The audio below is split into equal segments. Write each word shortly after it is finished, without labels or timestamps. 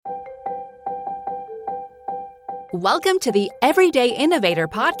Welcome to the Everyday Innovator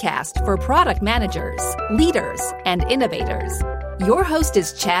podcast for product managers, leaders, and innovators. Your host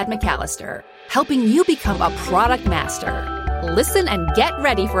is Chad McAllister, helping you become a product master. Listen and get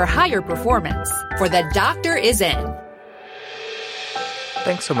ready for higher performance, for the doctor is in.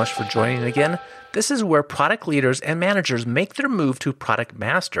 Thanks so much for joining again. This is where product leaders and managers make their move to product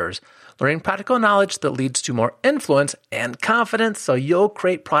masters, learning practical knowledge that leads to more influence and confidence so you'll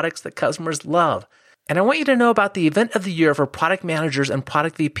create products that customers love. And I want you to know about the event of the year for product managers and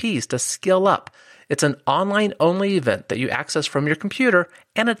product VPs to skill up. It's an online-only event that you access from your computer,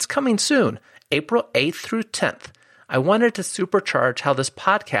 and it's coming soon, April 8th through 10th. I wanted to supercharge how this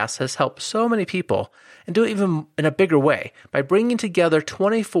podcast has helped so many people and do it even in a bigger way by bringing together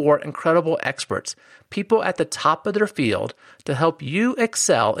 24 incredible experts, people at the top of their field, to help you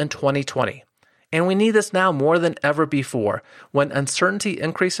excel in 2020. And we need this now more than ever before. When uncertainty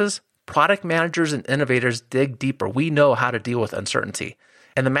increases, product managers and innovators dig deeper. We know how to deal with uncertainty.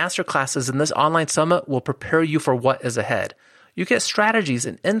 And the masterclasses in this online summit will prepare you for what is ahead. You get strategies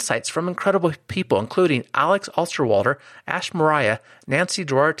and insights from incredible people, including Alex Osterwalder, Ash Mariah, Nancy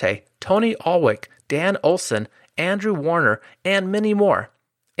Duarte, Tony Alwick, Dan Olson, Andrew Warner, and many more.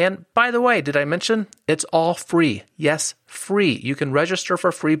 And by the way, did I mention it's all free? Yes, free. You can register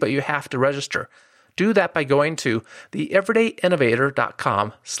for free, but you have to register. Do that by going to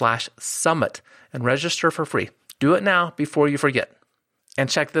theeverydayinnovator.com/summit and register for free. Do it now before you forget. And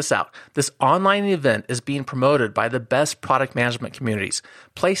check this out. This online event is being promoted by the best product management communities,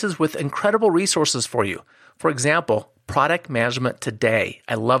 places with incredible resources for you. For example, Product Management Today.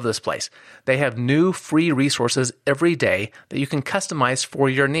 I love this place. They have new free resources every day that you can customize for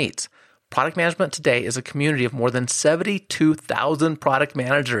your needs. Product Management Today is a community of more than 72,000 product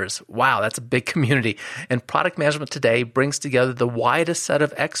managers. Wow, that's a big community. And Product Management Today brings together the widest set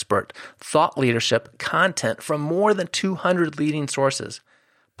of expert thought leadership content from more than 200 leading sources.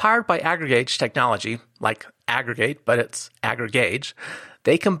 Powered by Aggregate technology, like Aggregate, but it's Aggregate,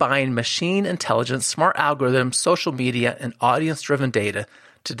 they combine machine intelligence, smart algorithms, social media, and audience-driven data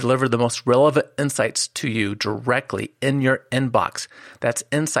to deliver the most relevant insights to you directly in your inbox. That's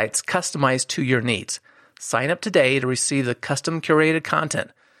insights customized to your needs. Sign up today to receive the custom curated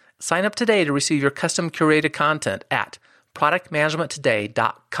content. Sign up today to receive your custom curated content at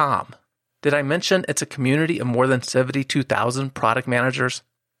productmanagementtoday.com. Did I mention it's a community of more than 72,000 product managers?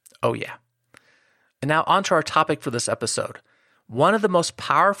 Oh yeah. And now on to our topic for this episode. One of the most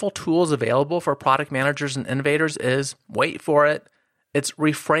powerful tools available for product managers and innovators is, wait for it, it's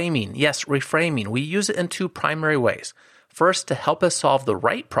reframing. Yes, reframing. We use it in two primary ways. First, to help us solve the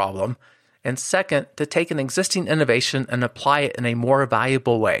right problem, and second, to take an existing innovation and apply it in a more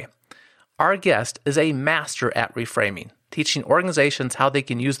valuable way. Our guest is a master at reframing, teaching organizations how they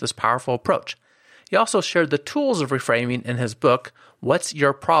can use this powerful approach. He also shared the tools of reframing in his book, What's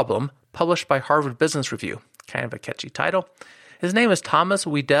Your Problem?, published by Harvard Business Review. Kind of a catchy title. His name is Thomas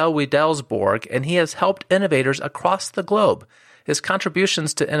Wedell-Wedellsborg, and he has helped innovators across the globe. His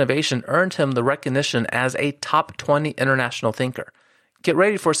contributions to innovation earned him the recognition as a top 20 international thinker. Get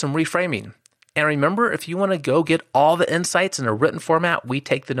ready for some reframing. And remember, if you want to go get all the insights in a written format, we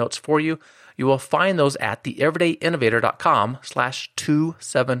take the notes for you. You will find those at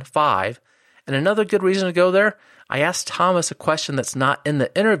theeverydayinnovator.com/275. And another good reason to go there, I asked Thomas a question that's not in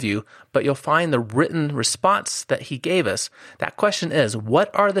the interview, but you'll find the written response that he gave us. That question is,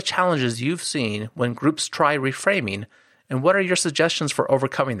 what are the challenges you've seen when groups try reframing? And what are your suggestions for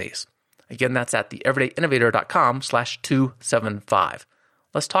overcoming these? Again, that's at theeverydayinnovator.com/275.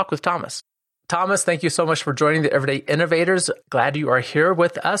 Let's talk with Thomas. Thomas, thank you so much for joining the Everyday Innovators. Glad you are here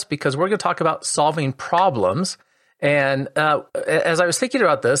with us because we're going to talk about solving problems. And as I was thinking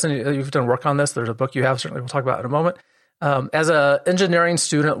about this, and you've done work on this, there's a book you have, certainly we'll talk about in a moment. As an engineering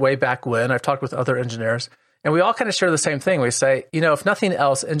student way back when, I've talked with other engineers, and we all kind of share the same thing. We say, if nothing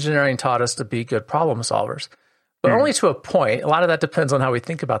else, engineering taught us to be good problem solvers. But only to a point. A lot of that depends on how we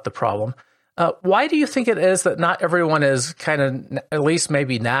think about the problem. Why do you think it is that not everyone is kind of, at least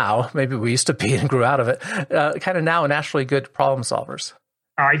maybe now, maybe we used to be and grew out of it, kind of now naturally good problem solvers?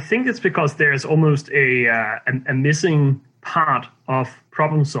 I think it's because there's almost a missing part of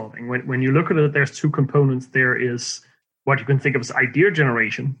problem solving. When you look at it, there's two components. There is what you can think of as idea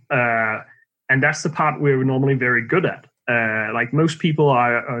generation, and that's the part we're normally very good at. Like most people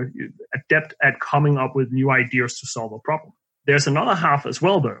are adept at coming up with new ideas to solve a problem. There's another half as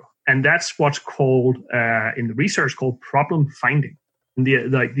well, though, and that's what's called in the research called problem finding. And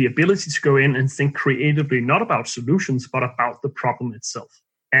the ability to go in and think creatively, not about solutions, but about the problem itself.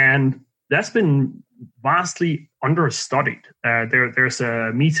 And that's been vastly understudied. There's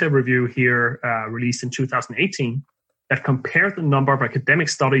a meta review here released in 2018 that compared the number of academic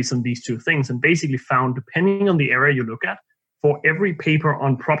studies on these two things and basically found, depending on the area you look at, for every paper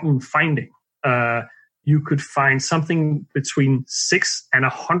on problem finding, you could find something between 6 and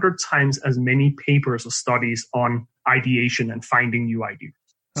 100 times as many papers or studies on ideation and finding new ideas.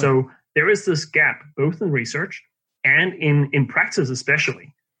 So there is this gap, both in research and in practice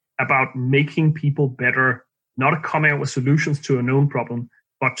especially, about making people better, not coming up with solutions to a known problem,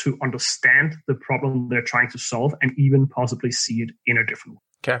 but to understand the problem they're trying to solve and even possibly see it in a different way.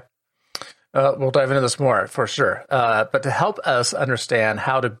 Okay. We'll dive into this more for sure. But to help us understand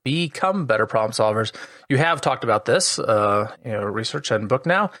how to become better problem solvers, you have talked about this, research and book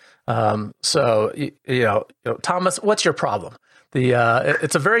now. So, Thomas, what's your problem?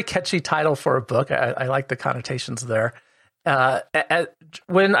 It's a very catchy title for a book. I like the connotations there.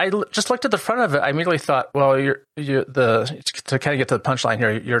 When I just looked at the front of it, I immediately thought, well, to kind of get to the punchline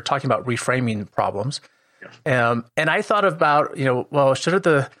here, you're talking about reframing problems. Yes. And I thought about, should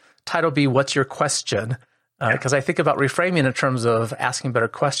the title be "What's Your Question?" Because I think about reframing in terms of asking better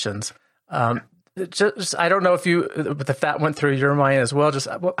questions. I don't know if that went through your mind as well. Just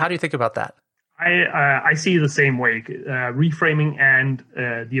how do you think about that? I see the same way. Reframing and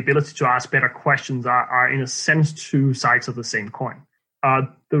the ability to ask better questions are in a sense two sides of the same coin.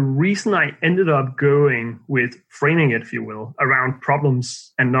 The reason I ended up going with framing it, if you will, around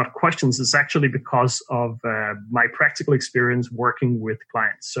problems and not questions is actually because of my practical experience working with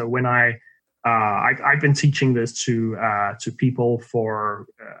clients. So when I've been teaching this to people for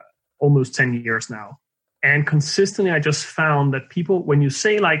almost 10 years now. And consistently, I just found that people, when you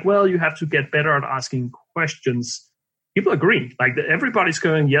say like, well, you have to get better at asking questions, people agree. Like everybody's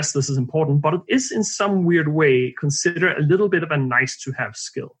going, yes, this is important, but it is in some weird way considered a little bit of a nice to have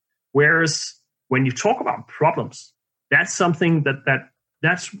skill. Whereas when you talk about problems, that's something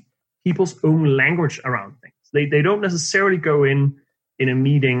that's people's own language around things. They don't necessarily go in a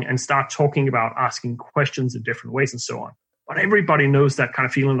meeting and start talking about asking questions in different ways and so on. But everybody knows that kind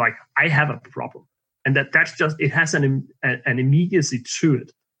of feeling like I have a problem. And that's just, it has an immediacy to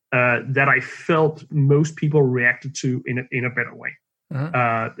it that I felt most people reacted to in a better way.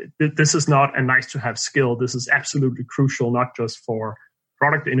 Mm-hmm. This is not a nice to have skill. This is absolutely crucial, not just for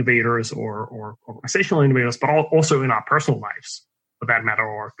product innovators or organizational innovators, but also in our personal lives, for that matter,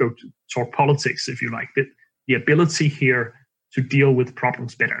 or go to talk politics, if you like. The ability here to deal with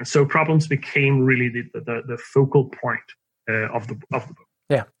problems better. And so problems became really the focal point of the book.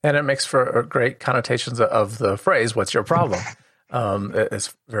 Yeah, and it makes for great connotations of the phrase, "What's your problem?"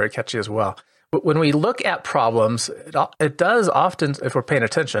 It's very catchy as well. But when we look at problems, it does often, if we're paying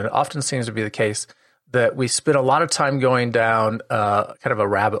attention, it often seems to be the case that we spend a lot of time going down kind of a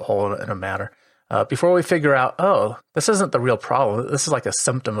rabbit hole in a matter before we figure out, oh, this isn't the real problem. This is like a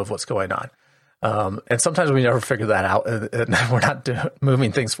symptom of what's going on. And sometimes we never figure that out, and we're not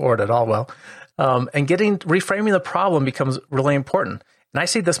moving things forward at all well. And reframing the problem becomes really important. And I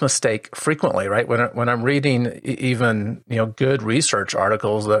see this mistake frequently, right? When I'm reading even good research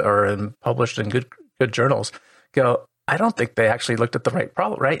articles that are published in good journals, I don't think they actually looked at the right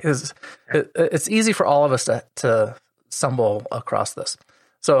problem, right? It's easy for all of us to stumble across this.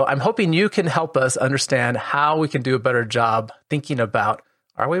 So I'm hoping you can help us understand how we can do a better job thinking about,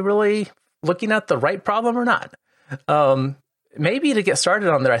 are we really looking at the right problem or not? Maybe to get started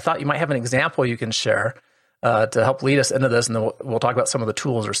on there, I thought you might have an example you can share to help lead us into this, and then we'll talk about some of the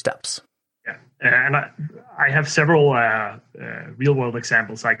tools or steps. Yeah, and I have several real-world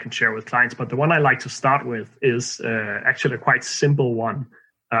examples I can share with clients, but the one I like to start with is actually a quite simple one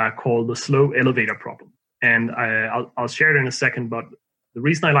called the slow elevator problem. And I'll share it in a second, but the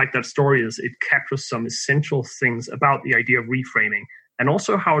reason I like that story is it captures some essential things about the idea of reframing, and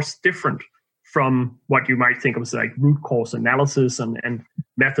also how it's different from what you might think of as like root cause analysis and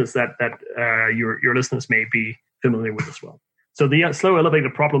methods that your listeners may be familiar with as well. So the slow elevator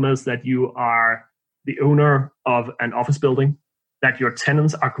problem is that you are the owner of an office building, that your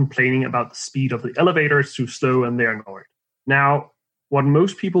tenants are complaining about the speed of the elevator is too slow and they're annoyed. Now, what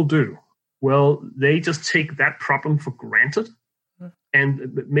most people do, well, they just take that problem for granted,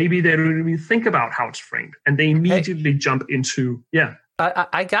 and maybe they don't even think about how it's framed, and they immediately jump into,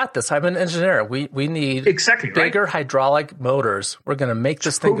 I got this. I'm an engineer. We need bigger hydraulic motors. We're going to make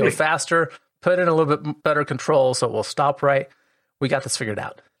this thing go faster, put in a little bit better control so it will stop right. We got this figured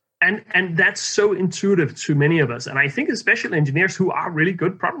out. And that's so intuitive to many of us. And I think especially engineers who are really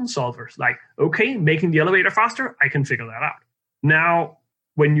good problem solvers, like, okay, making the elevator faster, I can figure that out. Now,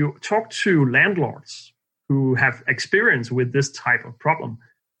 when you talk to landlords who have experience with this type of problem,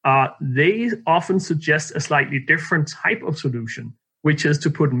 they often suggest a slightly different type of solution, which is to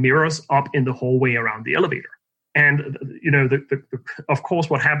put mirrors up in the hallway around the elevator. And of course,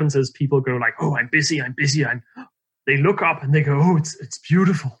 what happens is people go like, "Oh, I'm busy. They look up and they go, "Oh, it's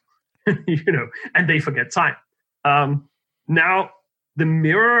beautiful," and they forget time. Now, the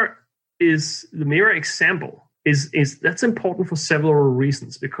mirror example is that's important for several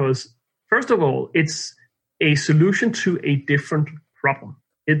reasons. Because first of all, it's a solution to a different problem.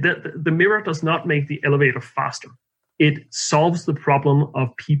 The mirror does not make the elevator faster. It solves the problem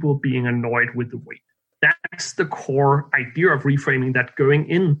of people being annoyed with the wait. That's the core idea of reframing, that going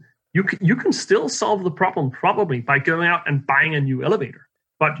in, you can still solve the problem probably by going out and buying a new elevator.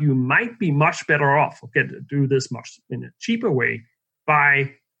 But you might be much better off, do this much in a cheaper way,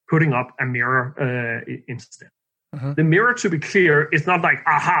 by putting up a mirror instead. Mm-hmm. The mirror, to be clear, is not like,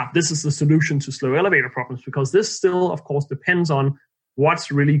 aha, this is the solution to slow elevator problems, because this still, of course, depends on what's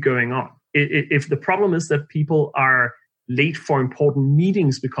really going on. If the problem is that people are late for important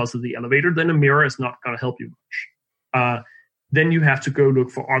meetings because of the elevator, then a mirror is not going to help you much. Then you have to go look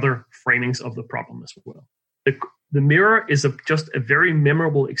for other framings of the problem as well. The mirror is just a very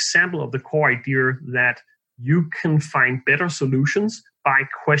memorable example of the core idea that you can find better solutions by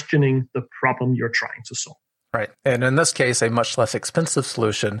questioning the problem you're trying to solve. Right. And in this case, a much less expensive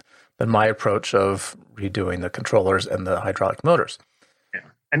solution than my approach of redoing the controllers and the hydraulic motors. Yeah.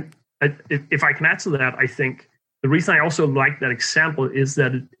 And if I can add to that, I think the reason I also like that example is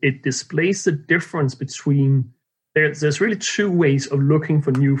that it displays the difference between, there's really two ways of looking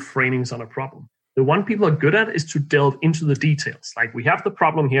for new framings on a problem. The one people are good at is to delve into the details. Like, we have the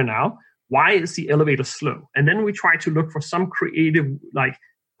problem here now. Why is the elevator slow? And then we try to look for some creative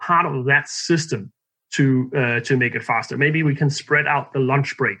part of that system to make it faster. Maybe we can spread out the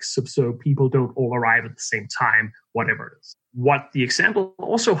lunch breaks so people don't all arrive at the same time, whatever it is. What the example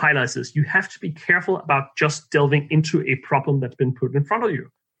also highlights is you have to be careful about just delving into a problem that's been put in front of you.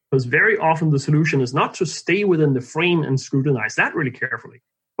 Because very often the solution is not to stay within the frame and scrutinize that really carefully,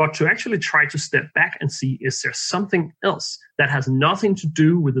 but to actually try to step back and see, is there something else that has nothing to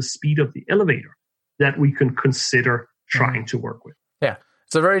do with the speed of the elevator that we can consider trying to work with? Yeah,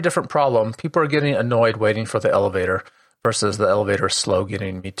 it's a very different problem. People are getting annoyed waiting for the elevator versus the elevator slow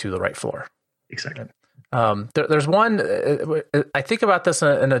getting me to the right floor. Exactly. There's one, I think about this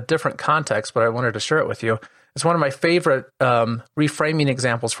in a different context, but I wanted to share it with you. It's one of my favorite reframing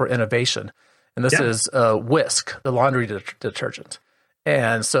examples for innovation. And this is Wisk, the laundry detergent.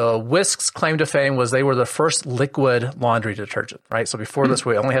 And so Wisk's claim to fame was they were the first liquid laundry detergent, right? So before this,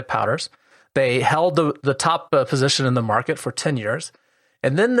 we only had powders. They held the top position in the market for 10 years.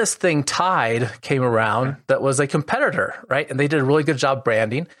 And then this thing Tide came around that was a competitor, right? And they did a really good job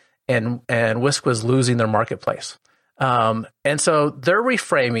branding, and Wisk was losing their marketplace. And so their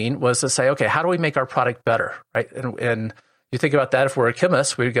reframing was to say, okay, how do we make our product better, right? And you think about that, if we're a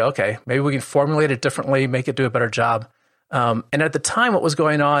chemist, we'd go, okay, maybe we can formulate it differently, make it do a better job. And at the time, what was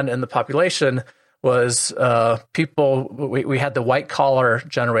going on in the population was we had the white collar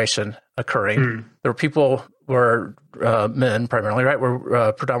generation occurring. There were people men primarily, right?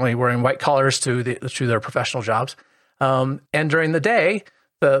 Were predominantly wearing white collars to their professional jobs. And during the day,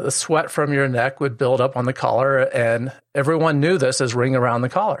 the sweat from your neck would build up on the collar, and everyone knew this as ring around the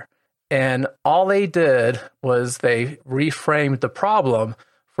collar. And all they did was they reframed the problem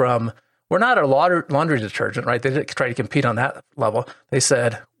from, we're not a laundry detergent, right? They didn't try to compete on that level. They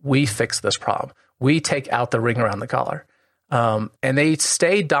said, we fix this problem. We take out the ring around the collar. And they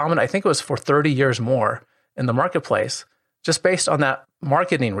stayed dominant, I think it was for 30 years more in the marketplace, just based on that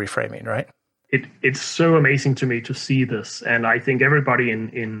marketing reframing, right? It's so amazing to me to see this. And I think everybody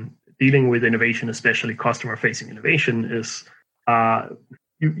in dealing with innovation, especially customer-facing innovation, is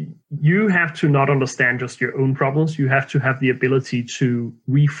you have to not understand just your own problems. You have to have the ability to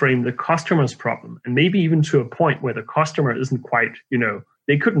reframe the customer's problem. And maybe even to a point where the customer isn't quite,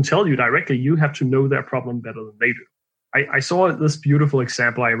 they couldn't tell you directly. You have to know their problem better than they do. I saw this beautiful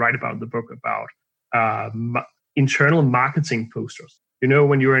example I write about in the book about internal marketing posters.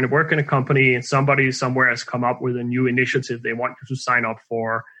 When you're work in a company and somebody somewhere has come up with a new initiative they want you to sign up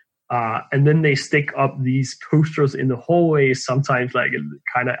for, and then they stick up these posters in the hallway, sometimes like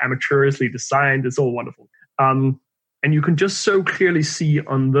kind of amateurishly designed. It's all wonderful. And you can just so clearly see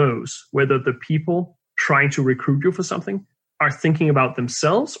on those whether the people trying to recruit you for something are thinking about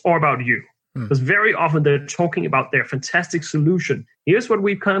themselves or about you. Because very often they're talking about their fantastic solution. Here's what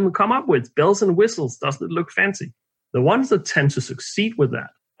we've come up with. Bells and whistles. Doesn't it look fancy? The ones that tend to succeed with that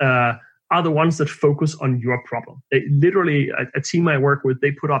are the ones that focus on your problem. They literally, a team I work with,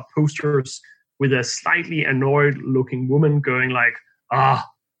 they put up posters with a slightly annoyed looking woman going like,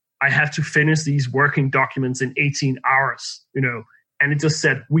 I have to finish these working documents in 18 hours, and it just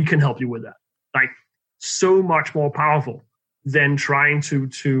said, we can help you with that. Like, so much more powerful than trying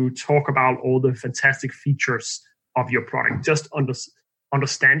to talk about all the fantastic features of your product. Just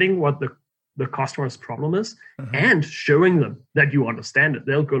understanding what the customer's problem is and showing them that you understand it.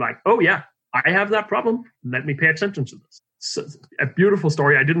 They'll go like, oh yeah, I have that problem. Let me pay attention to this. So, a beautiful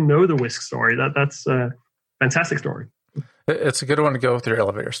story. I didn't know the Wisk story. That's a fantastic story. It's a good one to go with your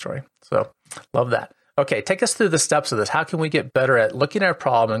elevator story. So love that. Okay, take us through the steps of this. How can we get better at looking at a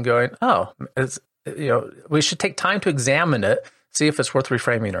problem and going, oh, we should take time to examine it, see if it's worth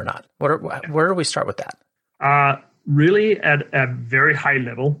reframing or not. Where do we start with that? Really at a very high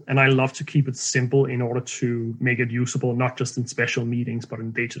level, and I love to keep it simple in order to make it usable, not just in special meetings, but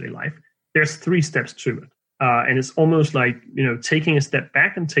in day-to-day life. There's 3 steps to it. And it's almost like, taking a step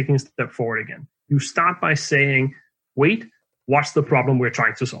back and taking a step forward again. You start by saying, wait, what's the problem we're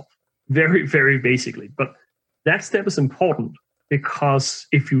trying to solve? Very, very basically. But that step is important because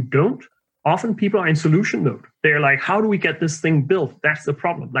if you don't, often people are in solution mode. They're like, how do we get this thing built? That's the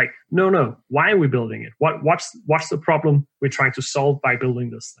problem. Like, no, why are we building it? What's the problem we're trying to solve by building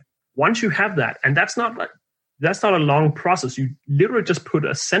this thing? Once you have that, and that's not a long process. You literally just put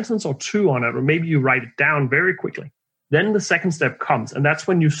a sentence or 2 on it, or maybe you write it down very quickly. Then the second step comes, and that's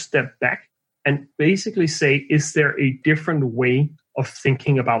when you step back and basically say, is there a different way of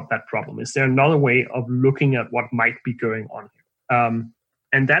thinking about that problem? Is there another way of looking at what might be going on here?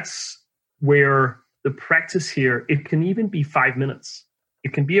 And that's where the practice here, it can even be 5 minutes.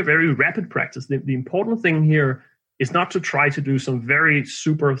 It can be a very rapid practice. The important thing here is not to try to do some very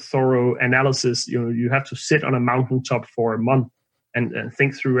super thorough analysis. You have to sit on a mountaintop for a month and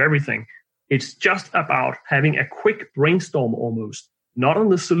think through everything. It's just about having a quick brainstorm almost, not on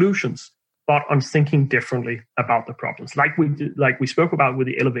the solutions, but on thinking differently about the problems. Like we spoke about with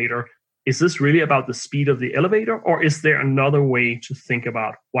the elevator, is this really about the speed of the elevator, or is there another way to think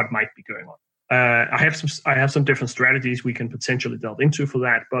about what might be going on? I have some different strategies we can potentially delve into for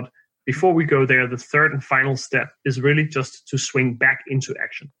that. But before we go there, the third and final step is really just to swing back into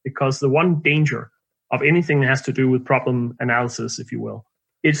action. Because the one danger of anything that has to do with problem analysis, if you will,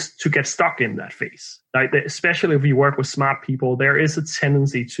 is to get stuck in that phase. Like, especially if you work with smart people, there is a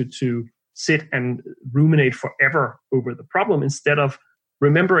tendency to sit and ruminate forever over the problem instead of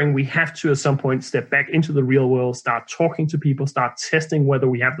remembering we have to at some point step back into the real world, start talking to people, start testing whether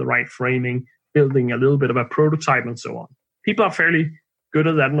we have the right framing, building a little bit of a prototype and so on. People are fairly good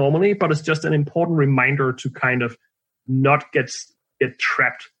at that normally, but it's just an important reminder to kind of not get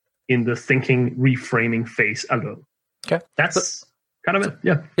trapped in the thinking reframing phase alone. Okay. That's kind of it.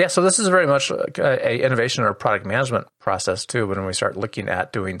 Yeah. Yeah. So this is very much a innovation or product management process too. When we start looking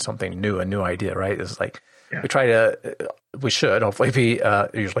at doing something new, a new idea, right? It's like, we should hopefully be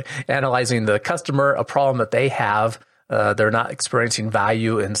usually analyzing the customer, a problem that they have. They're not experiencing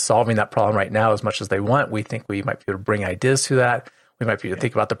value in solving that problem right now as much as they want. We think we might be able to bring ideas to that. We might be able to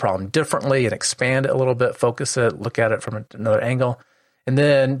think about the problem differently and expand it a little bit, focus it, look at it from another angle, and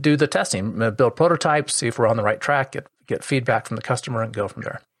then do the testing, build prototypes, see if we're on the right track, get feedback from the customer, and go from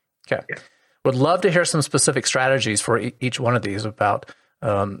there. Okay. Yeah. Would love to hear some specific strategies for each one of these about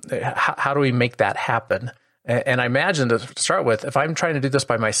how do we make that happen. And I imagine to start with, if I'm trying to do this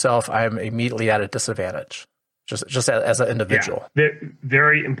by myself, I'm immediately at a disadvantage, just as an individual. Yeah,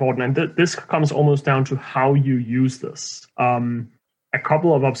 very important. And this comes almost down to how you use this. A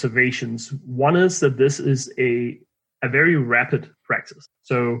couple of observations. One is that this is a very rapid practice.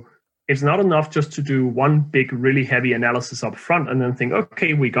 So it's not enough just to do one big, really heavy analysis up front and then think,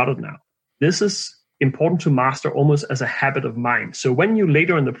 okay, we got it now. This is important to master almost as a habit of mind. So when you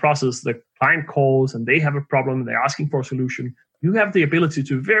later in the process, the client calls and they have a problem, they're asking for a solution, you have the ability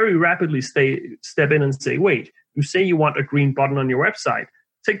to very rapidly step in and say, wait, you say you want a green button on your website.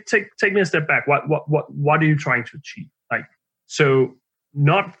 Take me a step back. What are you trying to achieve? So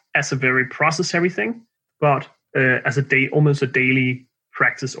not as a very process heavy thing, but as almost a daily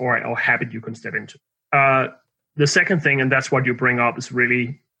practice or habit you can step into. The second thing, and that's what you bring up, is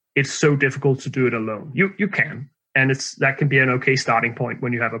really, it's so difficult to do it alone. You can, and that can be an okay starting point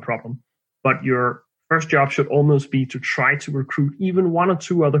when you have a problem. But your first job should almost be to try to recruit even 1 or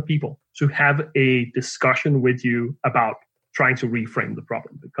 2 other people to have a discussion with you about trying to reframe the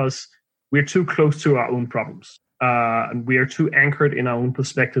problem, because we're too close to our own problems. And we are too anchored in our own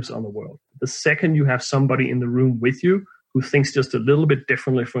perspectives on the world. The second you have somebody in the room with you who thinks just a little bit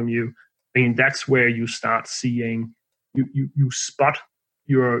differently from you, I mean, that's where you start seeing, you spot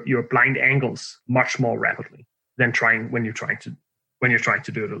your blind angles much more rapidly than when you're trying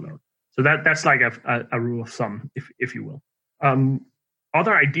to do it alone. So that's like a rule of thumb, if you will.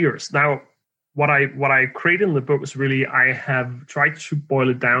 other ideas. Now, what I create in the book is really, I have tried to boil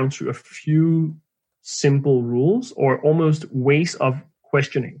it down to a few simple rules or almost ways of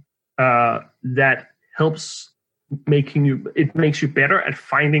questioning that helps makes you better at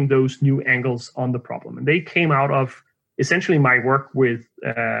finding those new angles on the problem. And they came out of essentially my work with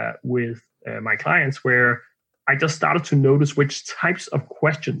my clients, where I just started to notice which types of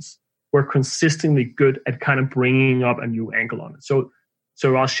questions were consistently good at kind of bringing up a new angle on it.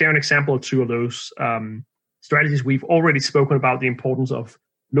 So I'll share an example or two of those strategies. We've already spoken about the importance of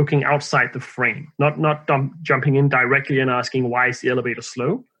looking outside the frame, not jumping in directly and asking, why is the elevator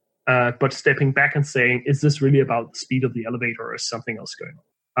slow? But stepping back and saying, is this really about the speed of the elevator, or is something else going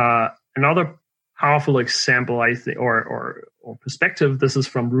on? Another powerful example, I think, or perspective, this is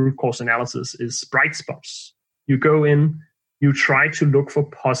from root cause analysis, is bright spots. You go in, you try to look for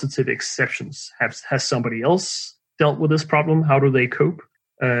positive exceptions. Has somebody else dealt with this problem? How do they cope?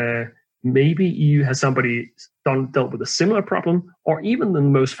 Maybe has somebody dealt with a similar problem, or even in the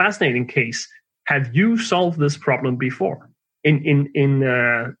most fascinating case, have you solved this problem before?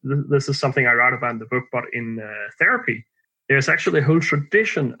 This is something I write about in the book, but in therapy, there's actually a whole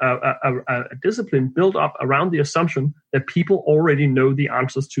tradition, a discipline built up around the assumption that people already know the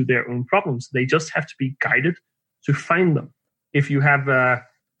answers to their own problems. They just have to be guided to find them. If you have a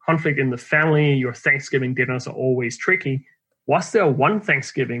conflict in the family, your Thanksgiving dinners are always tricky. Was there one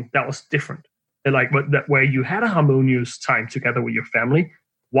Thanksgiving that was different? Where you had a harmonious time together with your family?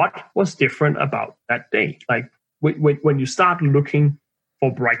 What was different about that day? Like when you start looking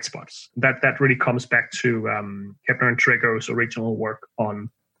for bright spots, that really comes back to Kepner and Trego's original work on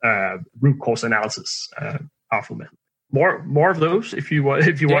root cause analysis. Powerful method. More of those if you want.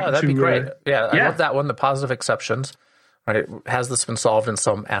 Yeah, that'd be great. I love that one. The positive exceptions. Right? Has this been solved in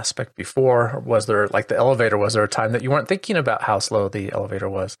some aspect before? Or was there, like the elevator, was there a time that you weren't thinking about how slow the elevator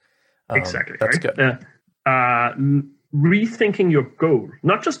was? Exactly. That's right? Good. Rethinking your goal,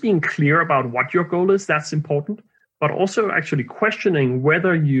 not just being clear about what your goal is, that's important, but also actually questioning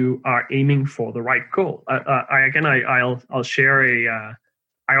whether you are aiming for the right goal. I'll share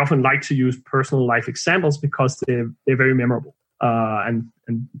I often like to use personal life examples because they're very memorable and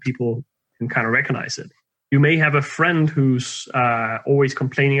people can kind of recognize it. You may have a friend who's always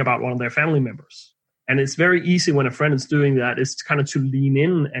complaining about one of their family members. And it's very easy when a friend is doing that, is kind of to lean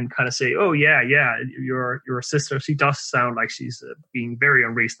in and kind of say, oh, yeah, your sister, she does sound like she's being very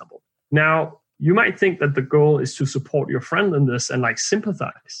unreasonable. Now, you might think that the goal is to support your friend in this and like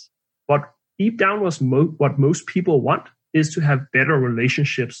sympathize. But deep down, what most people want is to have better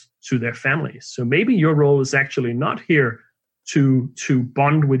relationships to their families. So maybe your role is actually not here to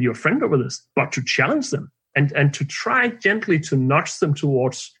bond with your friend over this, but to challenge them. And to try gently to nudge them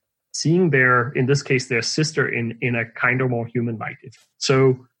towards seeing in this case, their sister in a kind of more human light.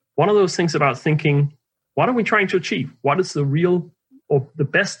 So one of those things about thinking, what are we trying to achieve? What is the real or the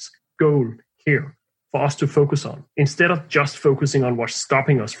best goal here for us to focus on, instead of just focusing on what's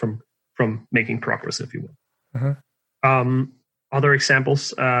stopping us from making progress, if you will. Mm-hmm. Other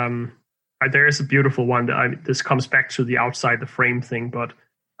examples, there is a beautiful one this comes back to the outside the frame thing, but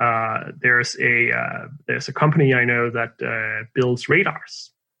there's a company I know that builds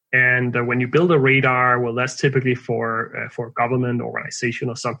radars, and when you build a radar, well, that's typically for a government organization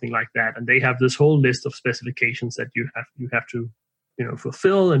or something like that, and they have this whole list of specifications that you have to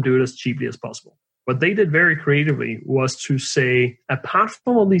fulfill and do it as cheaply as possible. What they did very creatively was to say, apart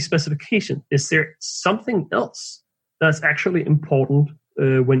from all these specifications, is there something else that's actually important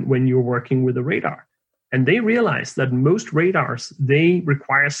when you're working with a radar? And they realized that most radars, they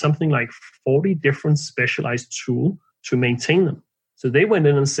require something like 40 different specialized tools to maintain them. So they went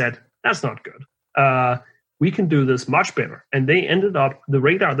in and said, that's not good. We can do this much better. And they ended up, the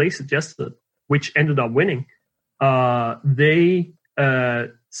radar they suggested, which ended up winning, they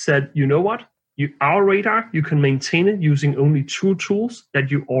said, you know what? Our radar, you can maintain it using only 2 tools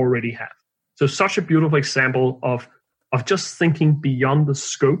that you already have. So such a beautiful example of just thinking beyond the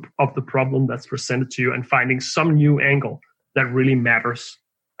scope of the problem that's presented to you and finding some new angle that really matters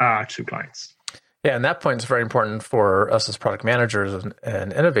to clients. Yeah, and that point is very important for us as product managers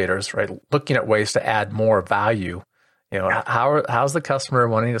and innovators, right? Looking at ways to add more value. How's the customer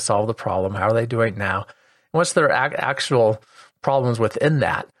wanting to solve the problem? How are they doing now? What's their actual problems within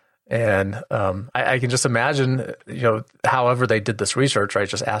that? And I can just imagine, however they did this research, right?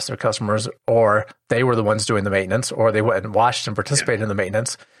 Just ask their customers, or they were the ones doing the maintenance, or they went and watched and participated in the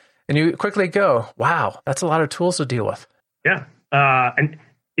maintenance. And you quickly go, wow, that's a lot of tools to deal with. Yeah. And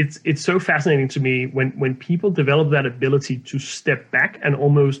it's so fascinating to me when people develop that ability to step back and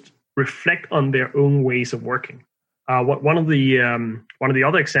almost reflect on their own ways of working. One of the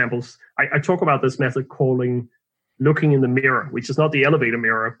other examples, I talk about this method calling looking in the mirror, which is not the elevator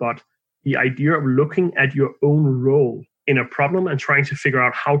mirror, but the idea of looking at your own role in a problem and trying to figure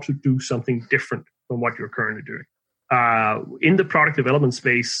out how to do something different from what you're currently doing. In the product development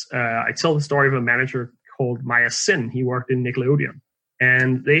space, I tell the story of a manager called Maya Sin. He worked in Nickelodeon.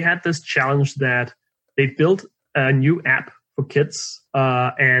 And they had this challenge that they built a new app for kids.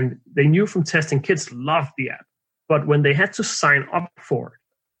 And they knew from testing kids loved the app. But when they had to sign up for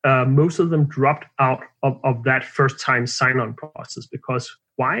it, most of them dropped out of that first-time sign-on process. Because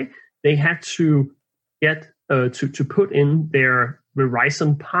why? They had to get to put in their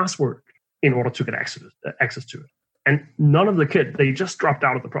Verizon password in order to get access to it. And none of the kids, they just dropped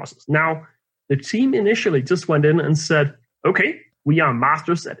out of the process. Now, the team initially just went in and said, okay, we are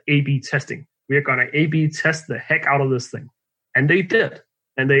masters at A/B testing. We are going to A/B test the heck out of this thing. And they did.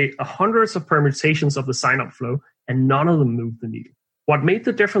 And they hundreds of permutations of the sign-up flow, and none of them moved the needle. What made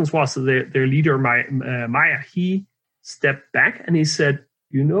the difference was their leader, Maya, he stepped back and he said,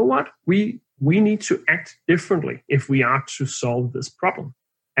 you know what? We need to act differently if we are to solve this problem.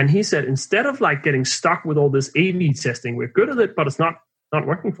 And he said, instead of like getting stuck with all this A/B testing, we're good at it, but it's not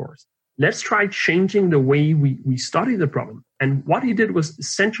working for us. Let's try changing the way we study the problem. And what he did was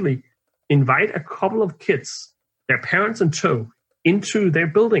essentially invite a couple of kids, their parents in tow, into their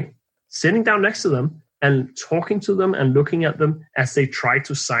building, sitting down next to them and talking to them and looking at them as they try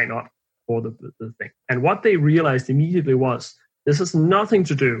to sign up for the thing. And what they realized immediately was, this has nothing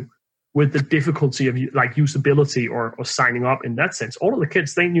to do with the difficulty of like usability or signing up in that sense. All of the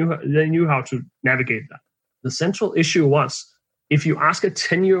kids, they knew how to navigate that. The central issue was, if you ask a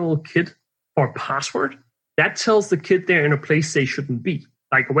 10-year-old kid for a password, that tells the kid they're in a place they shouldn't be.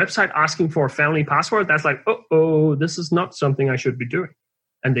 Like a website asking for a family password, that's like, this is not something I should be doing.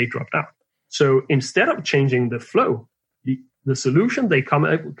 And they dropped out. So instead of changing the flow, the solution they came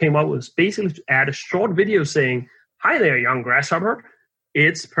up with was basically to add a short video saying, hi there, young grasshopper.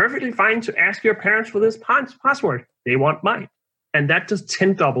 It's perfectly fine to ask your parents for this password. They want mine. And that just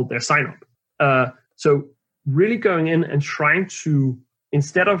 10 doubled their sign up. So really going in and trying to,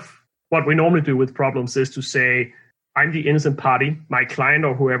 instead of what we normally do with problems is to say, I'm the innocent party, my client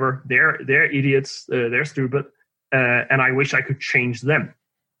or whoever, they're idiots, they're stupid, and I wish I could change them.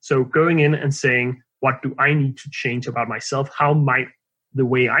 So going in and saying, what do I need to change about myself? How might the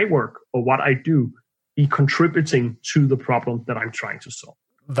way I work or what I do be contributing to the problem that I'm trying to solve?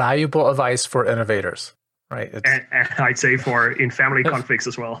 Valuable advice for innovators, right? And I'd say in family conflicts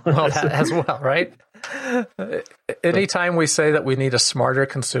as well. Well, that as well, right? Anytime we say that we need a smarter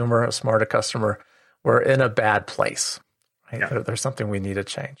consumer, a smarter customer, we're in a bad place, right? Yeah. There's something we need to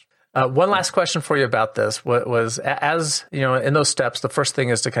change. One last question for you about this was, as you know, in those steps, the first thing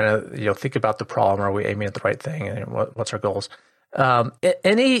is to kind of think about the problem. Are we aiming at the right thing, and what's our goals?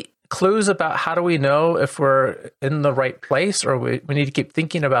 Any clues about how do we know if we're in the right place, or we need to keep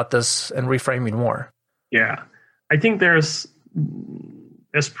thinking about this and reframing more? Yeah, I think there's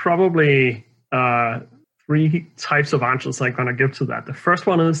probably 3 types of answers I'm going to give to that. The first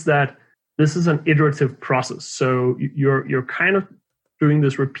one is that this is an iterative process. So you're kind of doing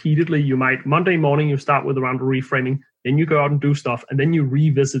this repeatedly. You might, Monday morning, you start with a round of reframing, then you go out and do stuff, and then you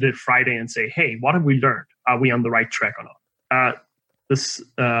revisit it Friday and say, hey, what have we learned? Are we on the right track or not?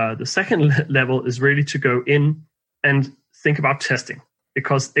 The second level is really to go in and think about testing.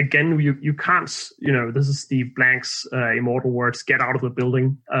 Because again, you can't, this is Steve Blank's immortal words, get out of the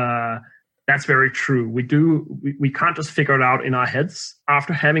building. That's very true. We can't just figure it out in our heads.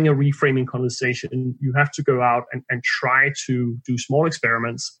 After having a reframing conversation, you have to go out and try to do small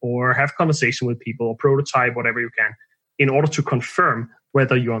experiments or have conversation with people or prototype, whatever you can, in order to confirm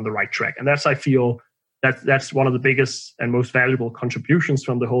whether you're on the right track. And I feel that's one of the biggest and most valuable contributions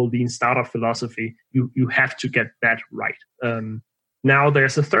from the whole lean startup philosophy. You have to get that right. Now,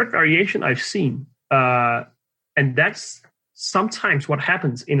 there's a third variation I've seen, and that's sometimes what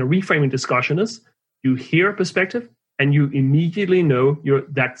happens in a reframing discussion is you hear a perspective and you immediately know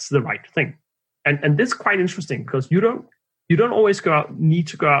that's the right thing. And this is quite interesting because you don't always need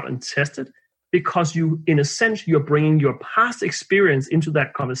to go out and test it, because you, in a sense, you're bringing your past experience into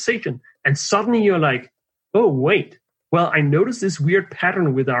that conversation, and suddenly you're like, oh, wait, well, I noticed this weird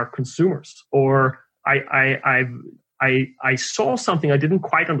pattern with our consumers, or I saw something I didn't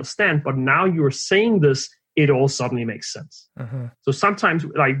quite understand, but now you're saying this, it all suddenly makes sense. Mm-hmm. So sometimes,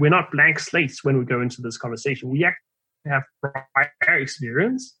 we're not blank slates when we go into this conversation. We actually have prior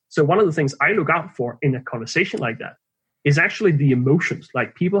experience. So one of the things I look out for in a conversation like that is actually the emotions.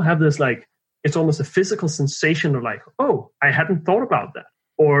 Like, people have this, it's almost a physical sensation of oh, I hadn't thought about that.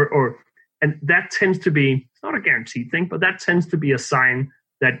 Or And that tends to be, it's not a guaranteed thing, but that tends to be a sign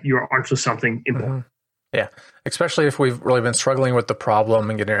that you're onto something important. Mm-hmm. Yeah, especially if we've really been struggling with the problem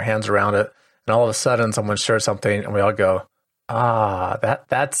and getting our hands around it, and all of a sudden someone shares something and we all go,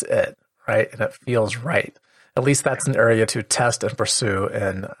 that's it, right? And it feels right. At least that's an area to test and pursue.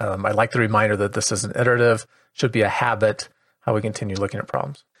 And I like the reminder that this is an iterative, should be a habit, how we continue looking at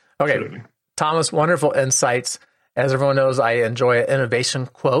problems. Okay, absolutely. Thomas, wonderful insights. As everyone knows, I enjoy an innovation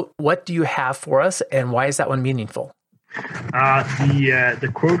quote. What do you have for us, and why is that one meaningful?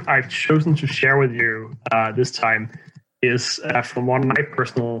 The quote I've chosen to share with you this time is from one of my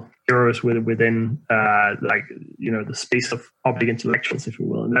personal heroes within the space of public intellectuals, if you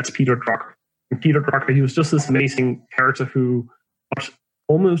will, and that's Peter Drucker. And Peter Drucker, he was just this amazing character who was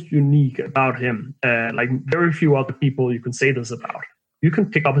almost unique about him. Like very few other people you can say this about. You can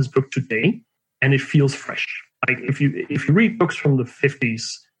pick up his book today, and it feels fresh. Like if you read books from the 50s,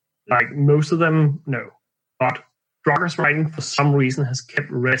 like most of them, no. But Drucker's writing, for some reason, has kept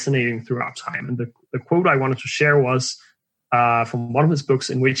resonating throughout time. And the quote I wanted to share was from one of his books,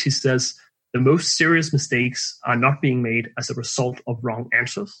 in which he says, "The most serious mistakes are not being made as a result of wrong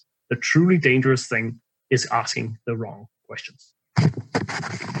answers. The truly dangerous thing is asking the wrong questions."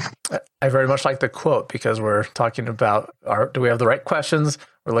 I very much like the quote, because we're talking about, do we have the right questions?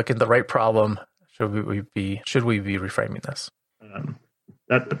 We're looking at the right problem. Should we be reframing this?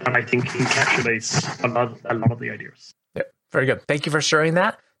 That I think encapsulates a lot of the ideas. Yeah, very good. Thank you for sharing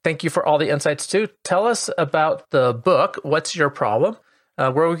that. Thank you for all the insights too. Tell us about the book, What's Your Problem?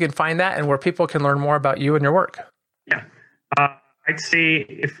 Where we can find that and where people can learn more about you and your work. Yeah, I'd say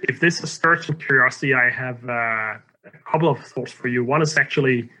if this is search and curiosity, I have a couple of thoughts for you. One is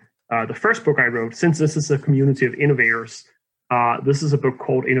actually the first book I wrote. Since this is a community of innovators, this is a book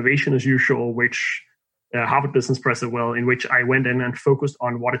called Innovation as Usual, which Harvard Business Press did well, in which I went in and focused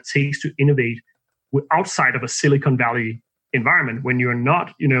on what it takes to innovate outside of a Silicon Valley environment. When you're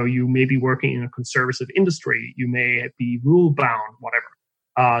not, you may be working in a conservative industry, you may be rule bound,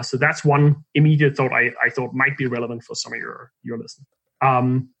 whatever. So that's one immediate thought I thought might be relevant for some of your listeners.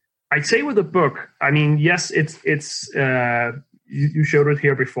 I'd say with the book, I mean, yes, it's you showed it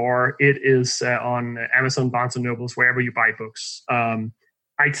here before. It is on Amazon, Barnes & Nobles, wherever you buy books.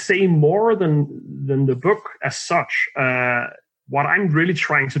 I'd say more than the book as such, what I'm really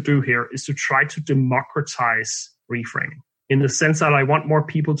trying to do here is to try to democratize reframing, in the sense that I want more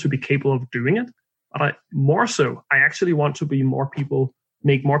people to be capable of doing it. But I actually want to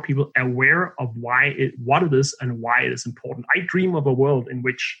make more people aware of what it is and why it is important. I dream of a world in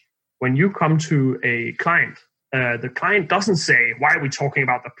which when you come to a client, the client doesn't say, "Why are we talking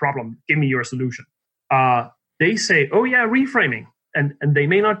about the problem? Give me your solution." They say, "Oh yeah, reframing." And they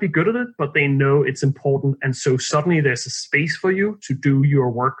may not be good at it, but they know it's important. And so suddenly there's a space for you to do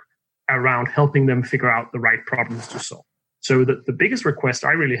your work around helping them figure out the right problems to solve. So the biggest request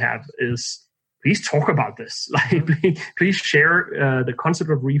I really have is, please talk about this. Like, please share the concept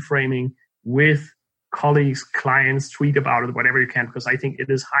of reframing with colleagues, clients, tweet about it, whatever you can, because I think it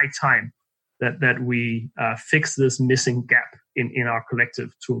is high time that we fix this missing gap in our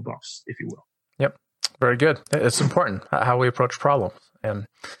collective toolbox, if you will. Yep. Very good. It's important how we approach problems. And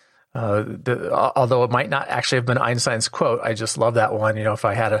although it might not actually have been Einstein's quote, I just love that one. If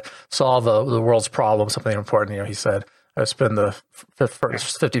I had to solve the world's problem, something important, he said, I would spend the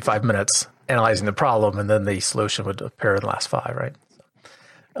first 55 minutes analyzing the problem, and then the solution would appear in the last 5, right?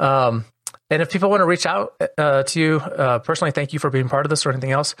 And if people want to reach out to you personally, thank you for being part of this, or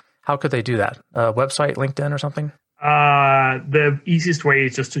anything else, how could they do that? Website, LinkedIn, or something? The easiest way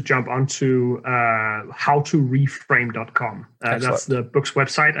is just to jump onto howtoreframe.com. That's the book's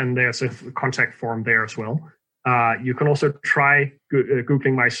website, and there's a contact form there as well. You can also try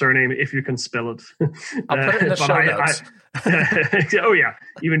Googling my surname if you can spell it. I'll put it in the show notes. Oh, yeah.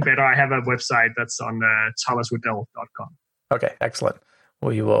 Even better, I have a website that's on thomaswedell.com. Okay, excellent.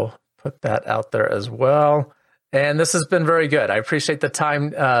 We will put that out there as well. And this has been very good. I appreciate the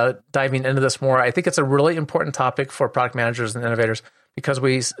time diving into this more. I think it's a really important topic for product managers and innovators, because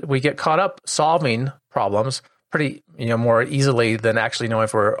we get caught up solving problems pretty more easily than actually knowing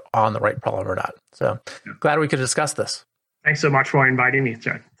if we're on the right problem or not. So glad we could discuss this. Thanks so much for inviting me,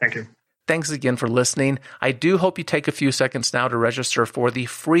 Chad. Thank you. Thanks again for listening. I do hope you take a few seconds now to register for the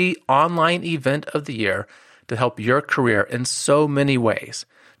free online event of the year to help your career in so many ways.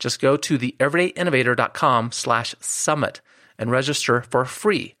 Just go to the everydayinnovator.com/summit and register for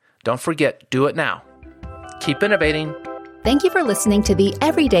free. Don't forget, do it now. Keep innovating. Thank you for listening to the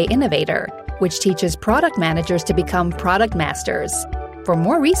Everyday Innovator, which teaches product managers to become product masters. For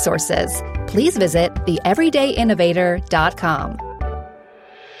more resources, please visit theeverydayinnovator.com.